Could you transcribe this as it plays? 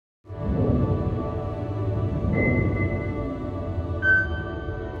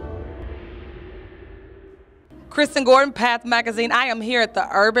Kristen Gordon, Path Magazine. I am here at the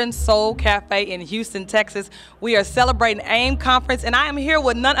Urban Soul Cafe in Houston, Texas. We are celebrating AIM Conference, and I am here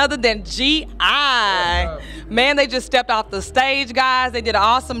with none other than G.I. Man, they just stepped off the stage, guys. They did an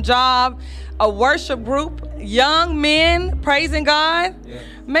awesome job. A worship group, young men praising God. Yeah.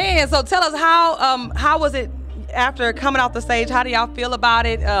 Man, so tell us how was it after coming off the stage? How do y'all feel about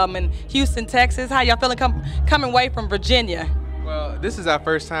it in Houston, Texas? How y'all feeling coming away from Virginia? Well, this is our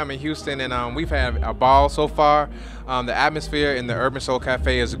first time in Houston, and we've had a ball so far. The atmosphere in the Urban Soul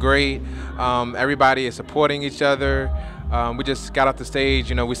Cafe is great. Everybody is supporting each other. We just got off the stage,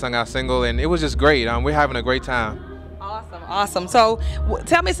 you know, we sung our single, and it was just great. We're having a great time. Awesome, awesome. So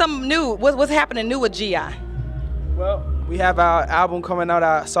tell me something new. What's happening new with G.I.? Well, we have our album coming out,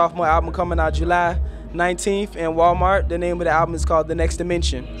 our sophomore album coming out July 19th in Walmart. The name of the album is called The Next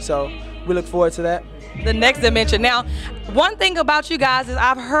Dimension. So we look forward to that. The Next Dimension. Now, one thing about you guys is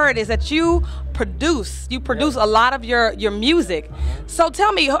I've heard is that you produce a lot of your music. So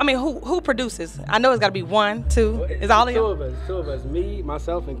tell me, I mean, who produces? I know it's got to be one, two. Is all of you? Two of us. Me,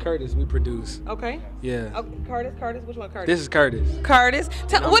 myself, and Curtis. We produce. Okay. Yeah. Oh, Curtis. Which one, Curtis? This is Curtis. Curtis.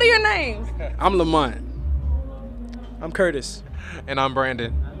 What are your names? I'm Lamont. I'm Curtis. And I'm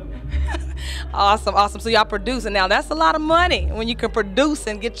Brandon. Awesome, awesome. So y'all producing now. That's a lot of money when you can produce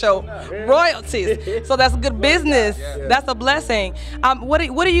and get your royalties. So that's good business. That's a blessing.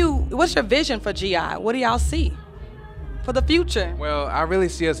 What's your vision for G.I.? What do y'all see for the future? Well, I really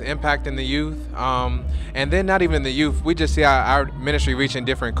see us impacting the youth, and then not even the youth. We just see our ministry reaching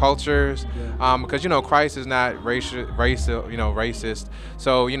different cultures, because you know Christ is not racist.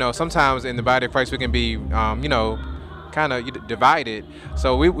 So you know sometimes in the body of Christ we can be kind of divided.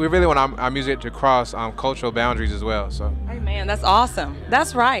 So we really want our music to cross cultural boundaries as well. So. Hey man, that's awesome.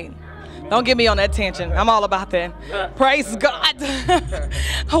 That's right. Don't get me on that tangent. I'm all about that. Praise God.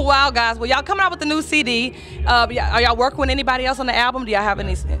 Wow, guys. Well, y'all coming out with the new CD. Are y'all working with anybody else on the album? Do y'all have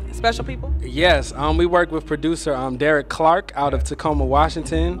any special people? Yes. We work with producer Derek Clark out of Tacoma,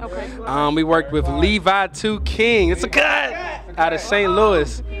 Washington. Okay. We worked with Levi 2 King. It's a cut out of St.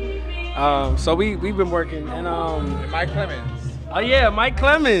 Louis. So we've been working, and Mike Clemens. Oh yeah, Mike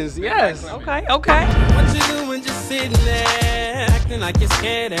Clemens. Yes. Okay. What you doing? Just sitting there, acting like you're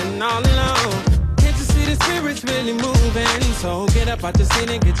scared and all alone. Can't you see the spirit's really moving? So get up out your seat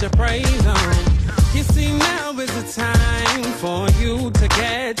and get your praise on. You see, now is the time for you to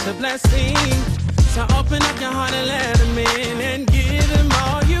get your blessing. So open up your heart and let him in and give him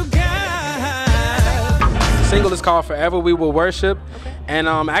all you got. The single is called Forever We Will Worship. And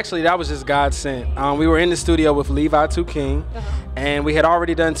actually, that was just God sent. We were in the studio with Levi 2 King, and we had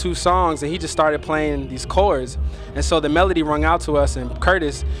already done 2 songs, and he just started playing these chords. And so the melody rung out to us, and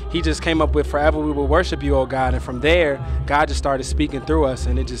Curtis, he just came up with Forever We Will Worship You, O God. And from there, God just started speaking through us,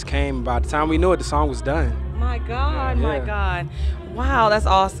 and it just came. By the time we knew it, the song was done. My God, my God. Wow, that's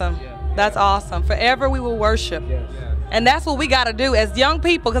awesome. That's awesome. Forever We Will Worship. And that's what we got to do as young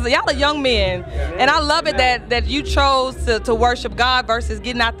people, because y'all are young men. And I love it that you chose to worship God versus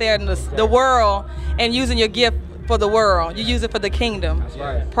getting out there in the world and using your gift for the world. You use it for the kingdom. That's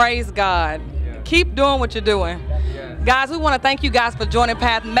right. Praise God. Keep doing what you're doing. Guys, we want to thank you guys for joining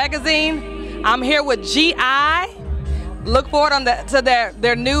Path Magazine. I'm here with G.I. Look forward to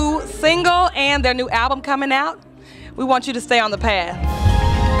their new single and their new album coming out. We want you to stay on the path.